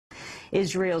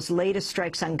Israel's latest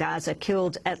strikes on Gaza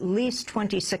killed at least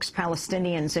 26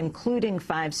 Palestinians, including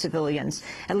 5 civilians.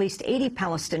 At least 80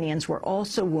 Palestinians were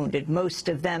also wounded, most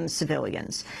of them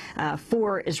civilians.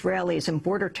 4 Israelis in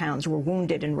border towns were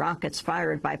wounded in rockets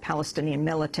fired by Palestinian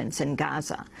militants in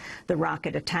Gaza. The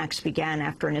rocket attacks began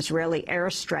after an Israeli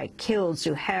airstrike killed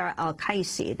Zuhair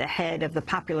al-Qaisi, the head of the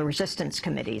Popular Resistance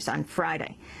Committees, on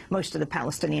Friday. Most of the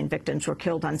Palestinian victims were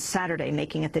killed on Saturday,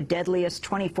 making it the deadliest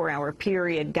 24-hour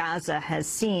period Gaza has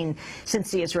seen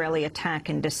since the Israeli attack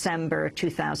in December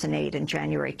 2008 and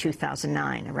January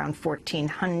 2009. Around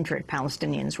 1,400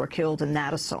 Palestinians were killed in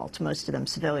that assault, most of them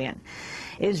civilian.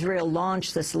 Israel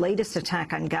launched this latest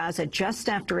attack on Gaza just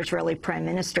after Israeli Prime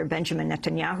Minister Benjamin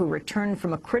Netanyahu returned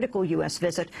from a critical U.S.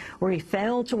 visit where he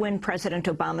failed to win President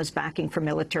Obama's backing for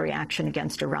military action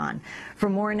against Iran. For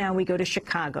more now, we go to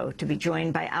Chicago to be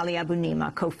joined by Ali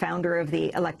Abu-Nima, co-founder of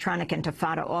the Electronic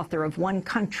Intifada, author of One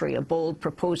Country, a bold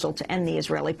proposal to end the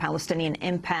Israeli-Palestinian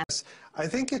impasse. I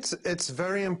think it's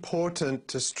very important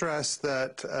to stress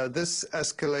that this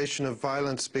escalation of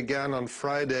violence began on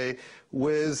Friday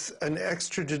with an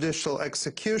extrajudicial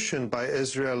execution by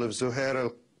Israel of Zuhair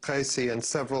al-Qaisi and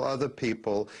several other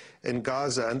people in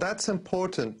Gaza. And that's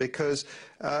important because,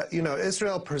 you know,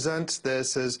 Israel presents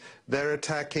this as they're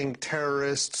attacking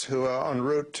terrorists who are en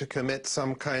route to commit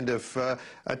some kind of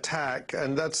attack,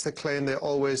 and that's the claim they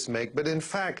always make. But in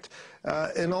fact,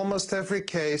 in almost every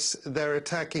case, they're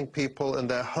attacking people in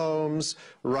their homes,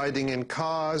 riding in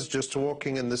cars, just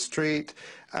walking in the street.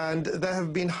 And there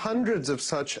have been hundreds of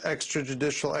such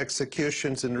extrajudicial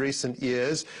executions in recent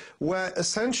years where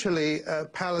essentially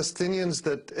Palestinians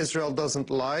that Israel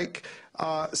doesn't like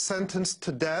are sentenced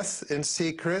to death in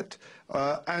secret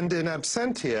and in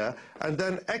absentia, and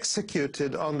then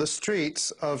executed on the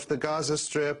streets of the Gaza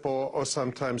Strip or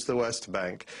sometimes the West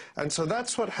Bank. And so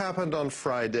that's what happened on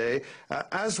Friday.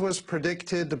 As was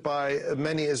predicted by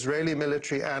many Israeli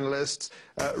military analysts,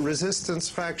 resistance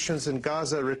factions in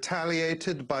Gaza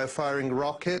retaliated by firing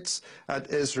rockets at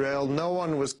Israel. No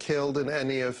one was killed in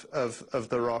any of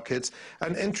the rockets.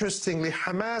 And interestingly,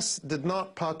 Hamas did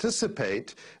not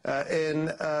participate in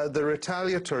the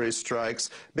retaliatory strikes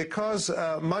because,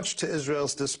 much to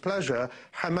Israel's displeasure,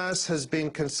 Hamas has been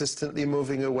consistently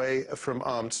moving away from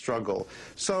armed struggle.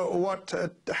 So what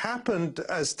happened,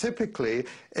 as typically,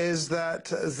 is that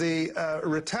the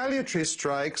retaliatory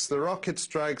strikes, the rocket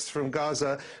strikes from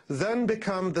Gaza, then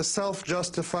become the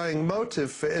self-justifying motive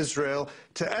for Israel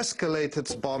to escalate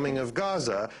its bombing of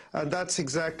Gaza. And that's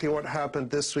exactly what happened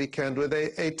this weekend with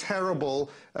a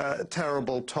terrible,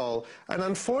 terrible toll. And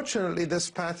unfortunately, this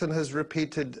pattern has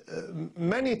repeated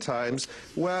many times,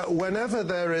 where whenever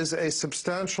there is a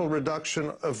substantial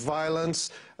reduction of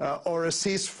violence or a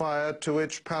ceasefire to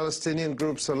which Palestinian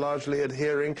groups are largely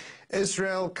adhering,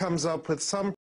 Israel comes up with some